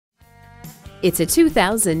It's a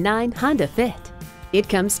 2009 Honda Fit. It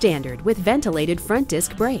comes standard with ventilated front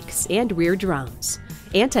disc brakes and rear drums.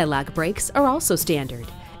 Anti-lock brakes are also standard,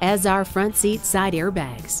 as are front seat side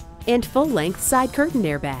airbags and full-length side curtain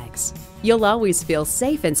airbags. You'll always feel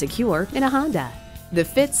safe and secure in a Honda. The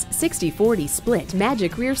Fit's 60/40 split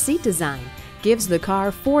magic rear seat design gives the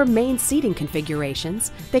car 4 main seating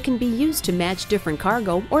configurations that can be used to match different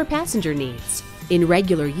cargo or passenger needs. In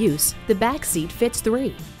regular use, the back seat fits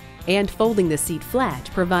 3, and folding the seat flat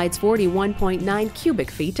provides 41.9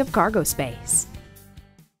 cubic feet of cargo space.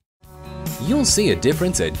 You'll see a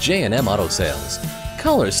difference at J M Auto Sales.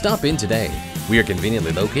 Call or stop in today. We are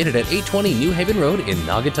conveniently located at 820 New Haven Road in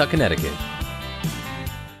Naugatuck, Connecticut.